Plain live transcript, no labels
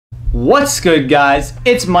What's good, guys?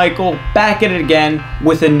 It's Michael back at it again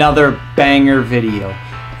with another banger video.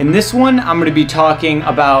 In this one, I'm going to be talking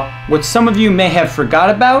about what some of you may have forgot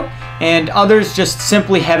about and others just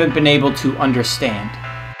simply haven't been able to understand.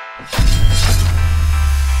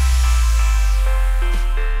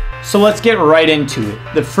 So let's get right into it.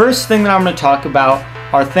 The first thing that I'm going to talk about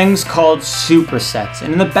are things called supersets.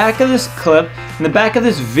 And in the back of this clip, in the back of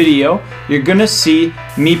this video, you're gonna see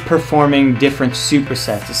me performing different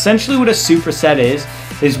supersets. Essentially what a superset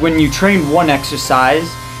is when you train one exercise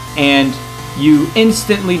and you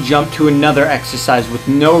instantly jump to another exercise with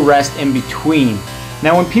no rest in between.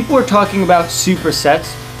 Now when people are talking about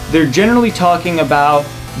supersets, they're generally talking about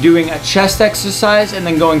doing a chest exercise and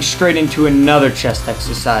then going straight into another chest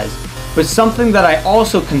exercise. But something that I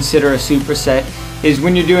also consider a superset is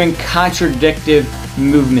when you're doing contradictive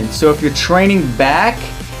movements. So if you're training back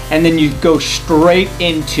and then you go straight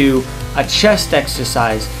into a chest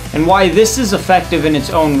exercise. And why this is effective in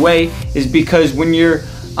its own way is because when you're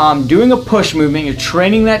doing a push movement, you're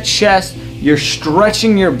training that chest, you're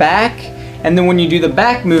stretching your back, and then when you do the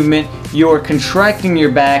back movement, you're contracting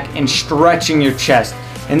your back and stretching your chest.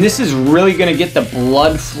 And this is really gonna get the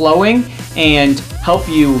blood flowing and help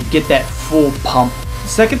you get that full pump. The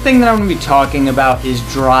second thing that I'm going to be talking about is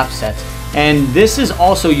drop sets, and this is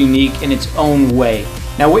also unique in its own way.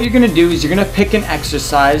 Now what you're going to do is you're going to pick an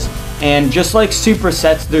exercise, and just like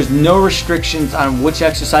supersets, there's no restrictions on which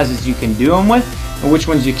exercises you can do them with and which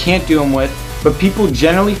ones you can't do them with, but people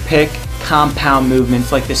generally pick compound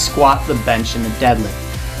movements like the squat, the bench, and the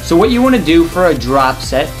deadlift. So what you want to do for a drop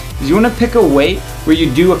set is you want to pick a weight where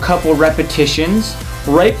you do a couple repetitions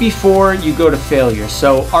right before you go to failure.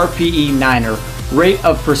 So RPE 9, or rate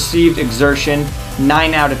of perceived exertion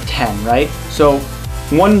 9 out of 10, right? So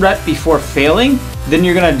 1 rep before failing, then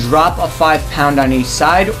you're gonna drop a 5 pound on each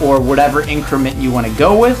side or whatever increment you wanna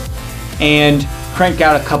go with, and crank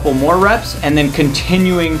out a couple more reps, and then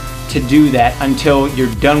continuing to do that until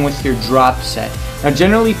you're done with your drop set. Now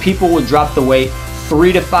generally people will drop the weight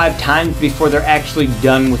 3 to 5 times before they're actually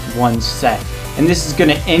done with one set. And this is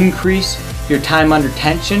gonna increase your time under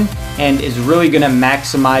tension and is really gonna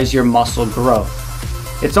maximize your muscle growth.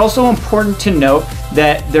 It's also important to note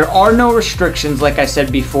that there are no restrictions, like I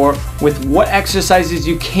said before, with what exercises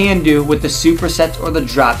you can do with the supersets or the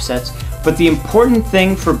drop sets, but the important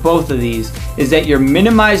thing for both of these is that you're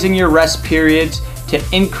minimizing your rest periods to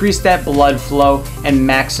increase that blood flow and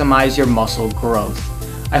maximize your muscle growth.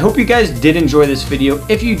 I hope you guys did enjoy this video.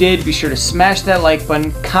 If you did, be sure to smash that like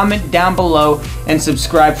button, comment down below, and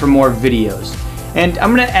subscribe for more videos. And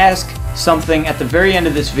I'm gonna ask something at the very end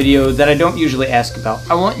of this video that I don't usually ask about.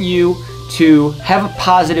 I want you to have a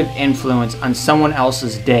positive influence on someone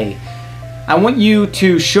else's day. I want you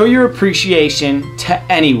to show your appreciation to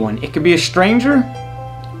anyone. It could be a stranger,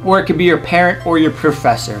 or it could be your parent or your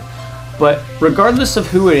professor. But regardless of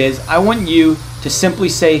who it is, I want you to simply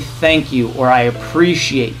say thank you or I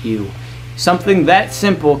appreciate you. Something that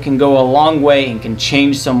simple can go a long way and can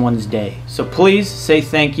change someone's day. So please say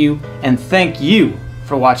thank you, and thank you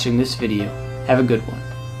for watching this video. Have a good one.